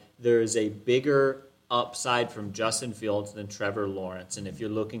like there's a bigger upside from Justin Fields than Trevor Lawrence. And if you're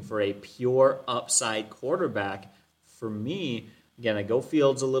looking for a pure upside quarterback, for me, again, I go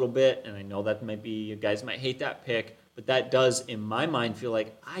Fields a little bit, and I know that you guys might hate that pick, but that does, in my mind, feel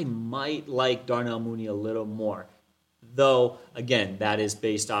like I might like Darnell Mooney a little more. Though, again, that is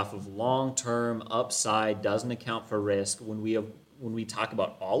based off of long-term upside, doesn't account for risk. When we talk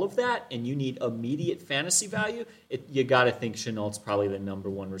about all of that, and you need immediate fantasy value, you got to think Chenault's probably the number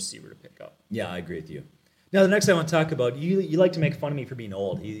one receiver to pick up. Yeah, I agree with you. Now, the next thing I want to talk about, you like to make fun of me for being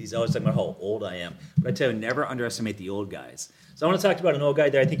old. He's always talking about how old I am. But I tell you, never underestimate the old guys. So I want to talk about an old guy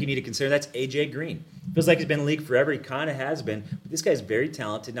that I think you need to consider. That's A.J. Green. Feels like he's been in the league forever. He kind of has been. But this guy's very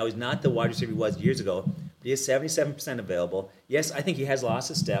talented. Now, he's not the wide receiver he was years ago. But he is 77% available. Yes, I think he has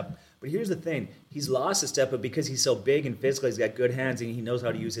lost a step. But here's the thing. He's lost a step, but because he's so big and physical, he's got good hands, and he knows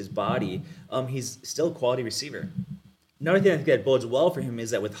how to use his body, he's still a quality receiver. Another thing I think that bodes well for him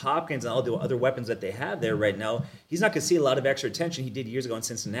is that with Hopkins and all the other weapons that they have there right now, he's not going to see a lot of extra attention he did years ago in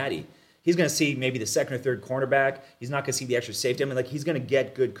Cincinnati. He's going to see maybe the second or third cornerback. He's not going to see the extra safety. He's going to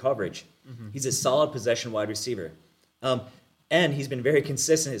get good coverage. Mm-hmm. He's a solid possession wide receiver. And he's been very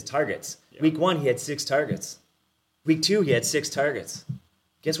consistent in his targets. Yeah. Week 1, he had 6 targets. Week 2, he had 6 targets.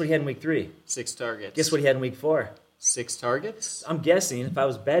 Guess what he had in week 3? 6 targets. Guess what he had in week 4? 6 targets? I'm guessing, if I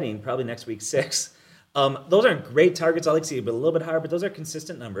was betting, probably next week 6. Those aren't great targets. I like to see a little bit higher, but those are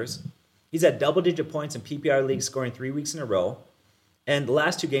consistent numbers. He's had double-digit points in PPR leagues, scoring 3 weeks in a row. And the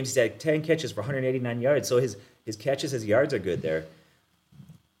last 2 games, he's had 10 catches for 189 yards. So his catches, his yards are good there.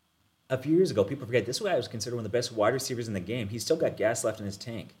 A few years ago, people forget, this guy was considered one of the best wide receivers in the game. He's still got gas left in his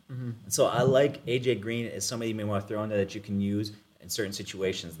tank. Mm-hmm. And so I like A.J. Green as somebody you may want to throw in there that you can use in certain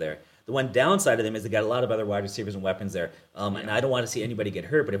situations there. The one downside of them is they got a lot of other wide receivers and weapons there. And I don't want to see anybody get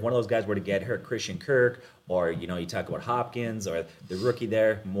hurt, but if one of those guys were to get hurt, Christian Kirk, or you talk about Hopkins or the rookie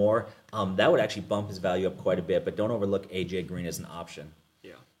there, Moore, that would actually bump his value up quite a bit, but don't overlook A.J. Green as an option.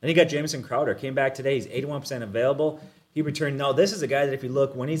 Yeah. Then you got Jamison Crowder. Came back today. He's 81% available. He returned. Now, this is a guy that if you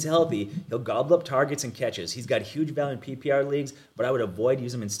look, when he's healthy, he'll gobble up targets and catches. He's got huge value in PPR leagues, but I would avoid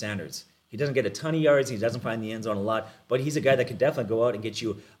using him in standards. He doesn't get a ton of yards. He doesn't find the end zone a lot, but he's a guy that can definitely go out and get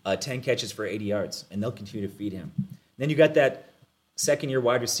you 10 catches for 80 yards, and they'll continue to feed him. Then you got that second-year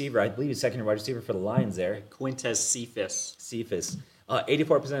wide receiver. I believe he's second-year wide receiver for the Lions there. Quintez Cephus.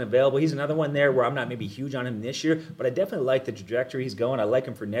 84% available. He's another one there where I'm not maybe huge on him this year, but I definitely like the trajectory he's going. I like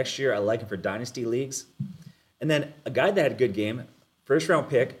him for next year. I like him for dynasty leagues. And then a guy that had a good game, first-round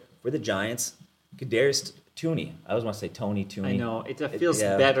pick for the Giants, Kadarius Toney. I always want to say Tony Tooney. I know. It feels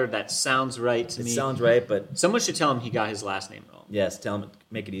better. That sounds right to me. It sounds right, but someone should tell him he got his last name wrong. Yes, tell him,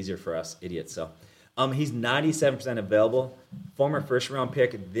 make it easier for us idiots. So, he's 97% available. Former first-round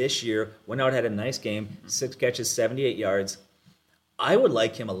pick this year. Went out, had a nice game. 6 catches, 78 yards. I would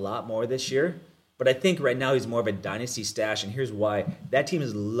like him a lot more this year, but I think right now he's more of a dynasty stash, and here's why. That team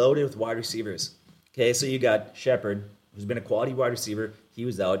is loaded with wide receivers. Okay, so you got Shepard, who's been a quality wide receiver. He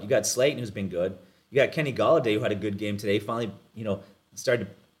was out. You got Slayton, who's been good. You got Kenny Golladay, who had a good game today. Finally, started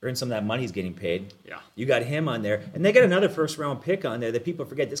to earn some of that money he's getting paid. Yeah. You got him on there. And they got another first-round pick on there that people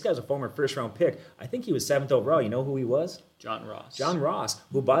forget. This guy's a former first-round pick. I think he was 7th overall. You know who he was? John Ross. John Ross,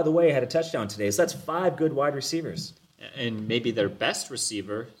 who, by the way, had a touchdown today. So that's 5 good wide receivers. And maybe their best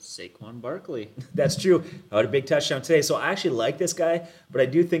receiver, Saquon Barkley. That's true. Had a big touchdown today. So I actually like this guy, but I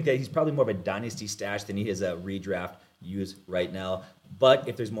do think that he's probably more of a dynasty stash than he is a redraft use right now. But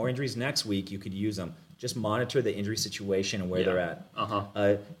if there's more injuries next week, you could use them. Just monitor the injury situation and where they're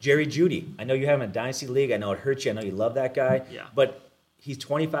at. Jerry Jeudy. I know you have him in a dynasty league. I know it hurts you. I know you love that guy. Yeah. But he's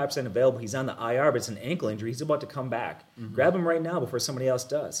 25% available. He's on the IR, but it's an ankle injury. He's about to come back. Mm-hmm. Grab him right now before somebody else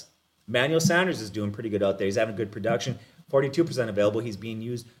does. Emmanuel Sanders is doing pretty good out there. He's having good production. 42% available. He's being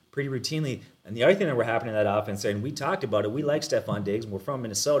used pretty routinely. And the other thing that we're happening in that offense there, and we talked about it, we like Stephon Diggs, and we're from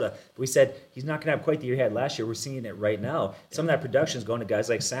Minnesota, but we said he's not going to have quite the year he had last year. We're seeing it right now. Some of that production is going to guys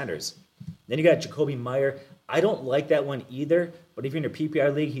like Sanders. Then you got Jacoby Meyer. I don't like that one either, but if you're in a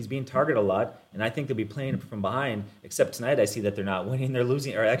PPR league, he's being targeted a lot, and I think they'll be playing from behind, except tonight I see that they're not winning. They're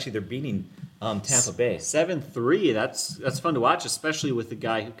losing, or actually they're beating Tampa Bay. 7-3. That's fun to watch, especially with the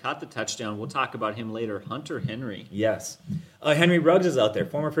guy who caught the touchdown. We'll talk about him later, Hunter Henry. Yes. Henry Ruggs is out there,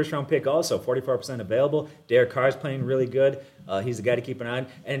 former first-round pick also, 44% available. Derek Carr's playing really good. He's a guy to keep an eye on.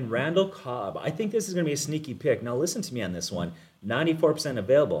 And Randall Cobb, I think this is going to be a sneaky pick. Now listen to me on this one, 94%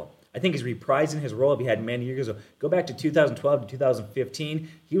 available. I think he's reprising his role he had many years ago. Go back to 2012 to 2015.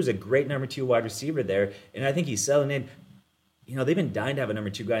 He was a great number 2 wide receiver there, and I think he's settling in. You know, they've been dying to have a number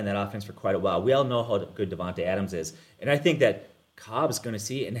 2 guy in that offense for quite a while. We all know how good Davante Adams is, and I think that Cobb's going to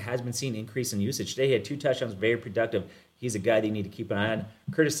see and has been seeing increase in usage. Today he had 2 touchdowns, very productive. He's a guy that you need to keep an eye on.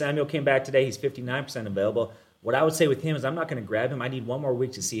 Curtis Samuel came back today. He's 59% available. What I would say with him is I'm not going to grab him. I need one more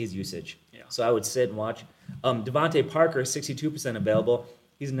week to see his usage. Yeah. So I would sit and watch. Devontae Parker, 62% available.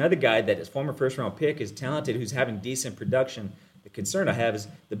 He's another guy that is former first-round pick, is talented, who's having decent production. The concern I have is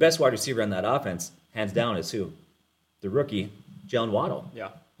the best wide receiver on that offense, hands down, is who? The rookie, Jalen Waddle. Yeah.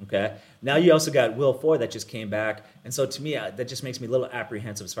 Okay. Now you also got Will Ford that just came back, and so to me that just makes me a little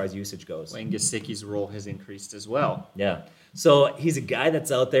apprehensive as far as usage goes. Wayne Gesicki's role has increased as well. Yeah. So he's a guy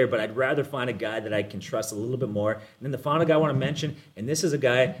that's out there, but I'd rather find a guy that I can trust a little bit more. And then the final guy I want to mention, and this is a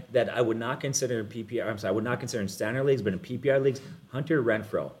guy that I would not consider in PPR. I'm sorry, I would not consider in standard leagues, but in PPR leagues, Hunter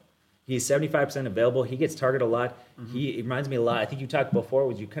Renfrow. He's 75% available. He gets targeted a lot. Mm-hmm. He reminds me a lot. I think you talked before,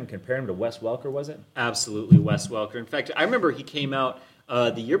 you kind of compare him to Wes Welker, was it? Absolutely, Wes Welker. In fact, I remember he came out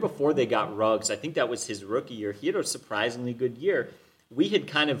the year before they got Ruggs. I think that was his rookie year. He had a surprisingly good year. We had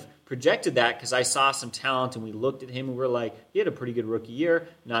kind of projected that because I saw some talent and we looked at him and we were like, he had a pretty good rookie year.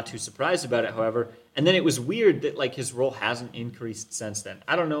 Not too surprised about it, however. And then it was weird that like his role hasn't increased since then.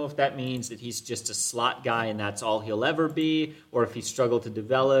 I don't know if that means that he's just a slot guy and that's all he'll ever be, or if he struggled to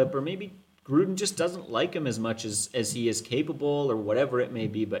develop, or maybe Gruden just doesn't like him as much as he is capable, or whatever it may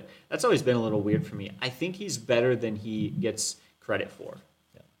be. But that's always been a little weird for me. I think he's better than he gets credit for.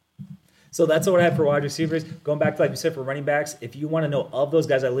 So that's what I have for wide receivers. Going back to, like we said, for running backs, if you want to know of those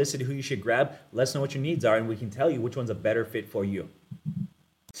guys I listed who you should grab, let us know what your needs are, and we can tell you which one's a better fit for you.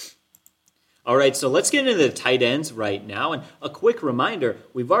 All right, so let's get into the tight ends right now. And a quick reminder,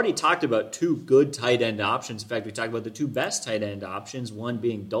 we've already talked about 2 good tight end options. In fact, we talked about the 2 best tight end options, one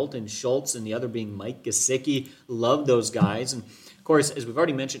being Dalton Schultz and the other being Mike Gesicki. Love those guys. And of course, as we've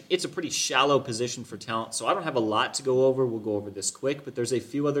already mentioned, it's a pretty shallow position for talent, so I don't have a lot to go over. We'll go over this quick, but there's a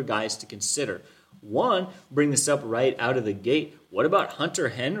few other guys to consider. One, bring this up right out of the gate. What about Hunter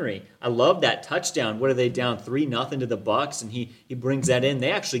Henry? I love that touchdown. What are they down 3-0 to the Bucs, and he brings that in.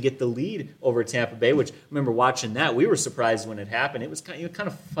 They actually get the lead over Tampa Bay, which I remember watching that. We were surprised when it happened. It was kind of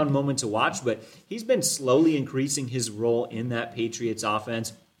a fun moment to watch, but he's been slowly increasing his role in that Patriots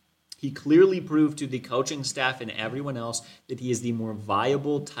offense. He clearly proved to the coaching staff and everyone else that he is the more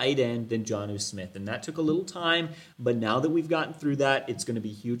viable tight end than Jonnu Smith. And that took a little time, but now that we've gotten through that, it's going to be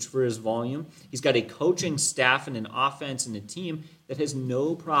huge for his volume. He's got a coaching staff and an offense and a team that has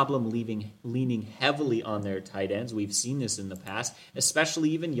no problem leaning heavily on their tight ends. We've seen this in the past, especially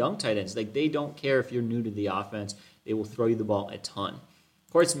even young tight ends. Like, they don't care if you're new to the offense. They will throw you the ball a ton.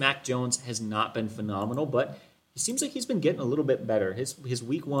 Of course, Mac Jones has not been phenomenal, but he seems like he's been getting a little bit better. His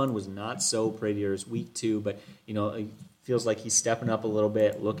week 1 was not so pretty, or his week 2, but it feels like he's stepping up a little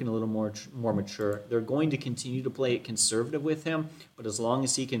bit, looking a little more mature. They're going to continue to play it conservative with him, but as long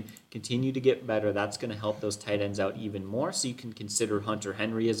as he can continue to get better, that's going to help those tight ends out even more. So you can consider Hunter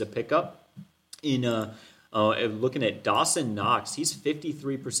Henry as a pickup. Looking at Dawson Knox, he's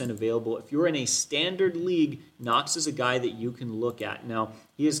 53% available. If you're in a standard league, Knox is a guy that you can look at. Now,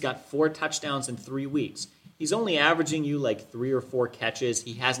 he has got 4 touchdowns in 3 weeks. He's only averaging you like 3 or 4 catches.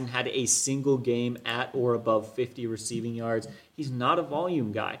 He hasn't had a single game at or above 50 receiving yards. He's not a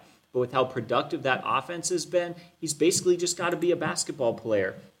volume guy. But with how productive that offense has been, he's basically just got to be a basketball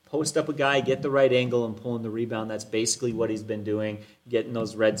player. Post up a guy, get the right angle, and pull in the rebound. That's basically what he's been doing, getting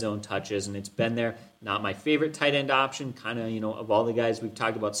those red zone touches, and it's been there. Not my favorite tight end option, kind of, of all the guys we've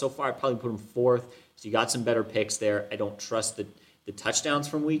talked about so far, I'd probably put him 4th. So you got some better picks there. I don't trust the touchdowns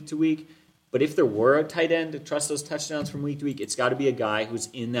from week to week. But if there were a tight end to trust those touchdowns from week to week, it's got to be a guy who's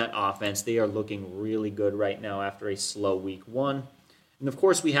in that offense. They are looking really good right now after a slow week 1. And of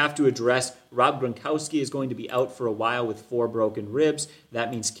course, we have to address Rob Gronkowski is going to be out for a while with 4 broken ribs. That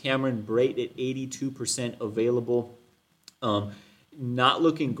means Cameron Brate at 82% available. Not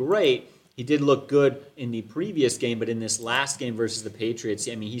looking great. He did look good in the previous game, but in this last game versus the Patriots,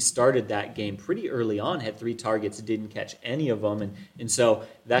 he started that game pretty early on, had 3 targets, didn't catch any of them. And so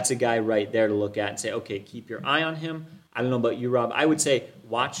that's a guy right there to look at and say, okay, keep your eye on him. I don't know about you, Rob. I would say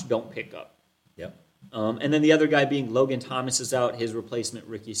watch, don't pick up. Yep. And then the other guy being Logan Thomas is out. His replacement,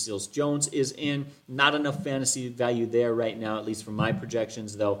 Ricky Seals-Jones, is in. Not enough fantasy value there right now, at least for my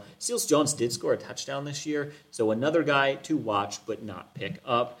projections, though. Seals-Jones did score a touchdown this year, so another guy to watch but not pick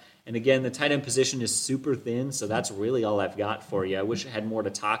up. And again, the tight end position is super thin, so that's really all I've got for you. I wish I had more to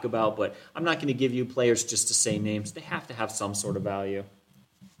talk about, but I'm not going to give you players just to say names. They have to have some sort of value.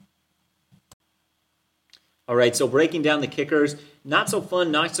 All right, so breaking down the kickers, not so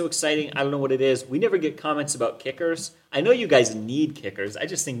fun, not so exciting. I don't know what it is. We never get comments about kickers. I know you guys need kickers. I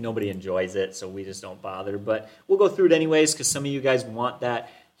just think nobody enjoys it, so we just don't bother. But we'll go through it anyways because some of you guys want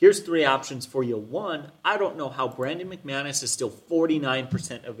that. Here's 3 options for you. 1, I don't know how Brandon McManus is still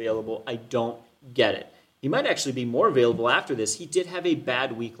 49% available. I don't get it. He might actually be more available after this. He did have a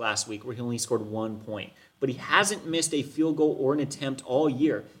bad week last week where he only scored 1 point. But he hasn't missed a field goal or an attempt all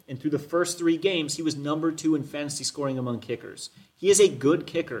year. And through the first 3 games, he was number 2 in fantasy scoring among kickers. He is a good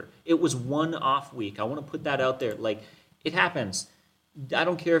kicker. It was 1 off week. I want to put that out there. Like, it happens. I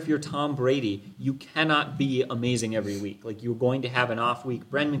don't care if you're Tom Brady. You cannot be amazing every week. Like, you're going to have an off week.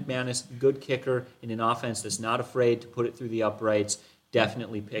 Brandon McManus, good kicker in an offense that's not afraid to put it through the uprights.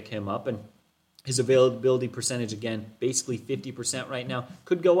 Definitely pick him up. And his availability percentage, again, basically 50% right now,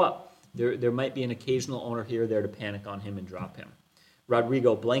 could go up. There might be an occasional owner here or there to panic on him and drop him.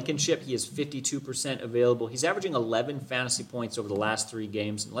 Rodrigo Blankenship, he is 52% available. He's averaging 11 fantasy points over the last 3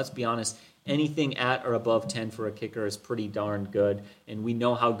 games. And let's be honest, anything at or above 10 for a kicker is pretty darn good. And we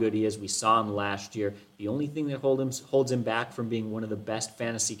know how good he is. We saw him last year. The only thing that holds him back from being one of the best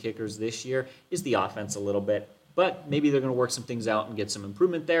fantasy kickers this year is the offense a little bit. But maybe they're going to work some things out and get some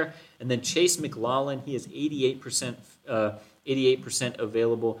improvement there. And then Chase McLaughlin, he is 88%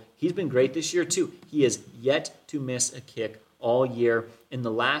 available. He's been great this year, too. He has yet to miss a kick all year. In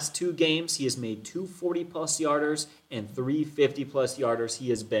the last 2 games, he has made 2 40-plus yarders and 3 50-plus yarders. He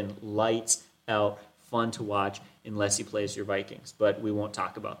has been lights out, fun to watch, unless he plays your Vikings. But we won't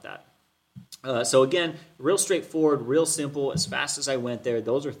talk about that. So again, real straightforward, real simple. As fast as I went there,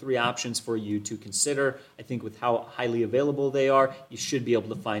 those are 3 options for you to consider. I think with how highly available they are, you should be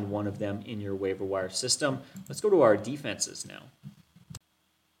able to find one of them in your waiver wire system. Let's go to our defenses now.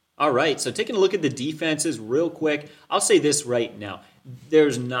 All right, so taking a look at the defenses real quick, I'll say this right now.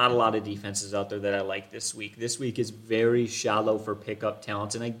 There's not a lot of defenses out there that I like this week. This week is very shallow for pickup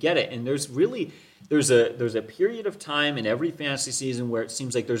talent, and I get it. And there's a period of time in every fantasy season where it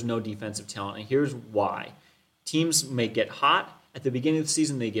seems like there's no defensive talent, and here's why. Teams may get hot at the beginning of the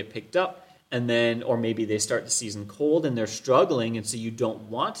season, they get picked up, and then, or maybe they start the season cold and they're struggling, and so you don't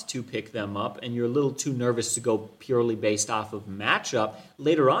want to pick them up, and you're a little too nervous to go purely based off of matchup.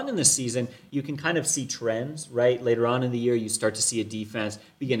 Later on in the season, you can kind of see trends, right? Later on in the year, you start to see a defense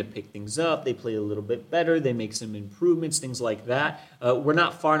begin to pick things up. They play a little bit better. They make some improvements, things like that. We're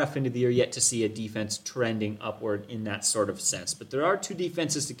not far enough into the year yet to see a defense trending upward in that sort of sense. But there are 2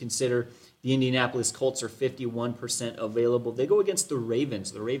 defenses to consider. The Indianapolis Colts are 51% available. They go against the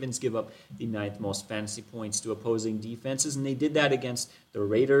Ravens. The Ravens give up the 9th most fantasy points to opposing defenses, and they did that against the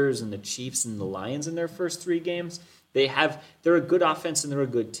Raiders and the Chiefs and the Lions in their first 3 games. They're a good offense and they're a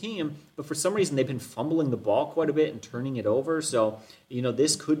good team, but for some reason they've been fumbling the ball quite a bit and turning it over. So,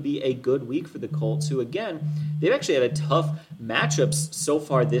 this could be a good week for the Colts, who, again, they've actually had a tough matchups so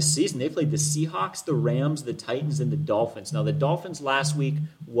far this season. They played the Seahawks, the Rams, the Titans, and the Dolphins. Now, the Dolphins last week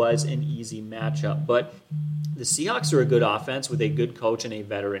was an easy matchup, but the Seahawks are a good offense with a good coach and a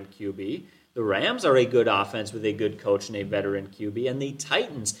veteran QB. The Rams are a good offense with a good coach and a veteran QB. And the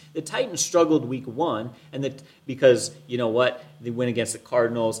Titans struggled week 1, because, you know what, they went against the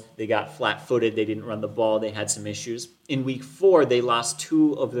Cardinals. They got flat-footed. They didn't run the ball. They had some issues. In week 4, they lost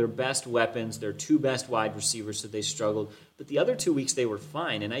 2 of their best weapons, their 2 best wide receivers, so they struggled. But the other 2 weeks, they were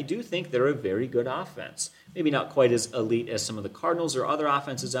fine. And I do think they're a very good offense. Maybe not quite as elite as some of the Cardinals or other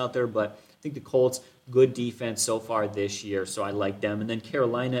offenses out there, but I think the Colts, good defense so far this year, so I like them. And then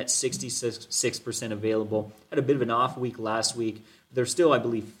Carolina at 66% available. Had a bit of an off week last week. They're still, I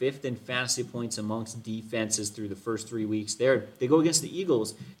believe, 5th in fantasy points amongst defenses through the first 3 weeks. They go against the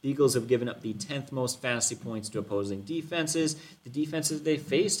Eagles. The Eagles have given up the 10th most fantasy points to opposing defenses. The defenses they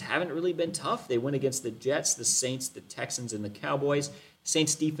faced haven't really been tough. They went against the Jets, the Saints, the Texans, and the Cowboys.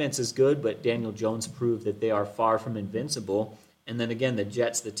 Saints defense is good, but Daniel Jones proved that they are far from invincible. And then again, the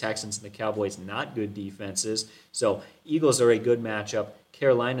Jets, the Texans, and the Cowboys, not good defenses. So Eagles are a good matchup.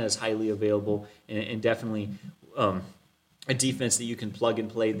 Carolina is highly available and definitely a defense that you can plug and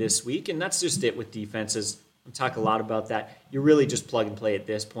play this week. And that's just it with defenses. We talk a lot about that. You really just plug and play at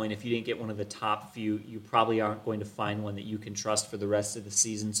this point. If you didn't get one of the top few, you probably aren't going to find one that you can trust for the rest of the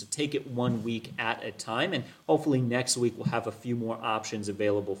season. So take it 1 week at a time, and hopefully next week we'll have a few more options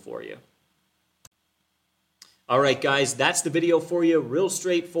available for you. All right, guys, that's the video for you. Real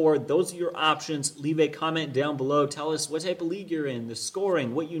straightforward. Those are your options. Leave a comment down below. Tell us what type of league you're in, the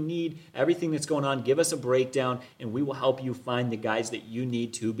scoring, what you need, everything that's going on. Give us a breakdown, and we will help you find the guys that you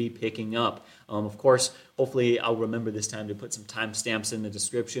need to be picking up. Of course, hopefully I'll remember this time to put some timestamps in the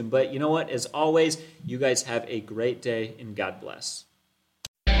description. But you know what? As always, you guys have a great day, and God bless.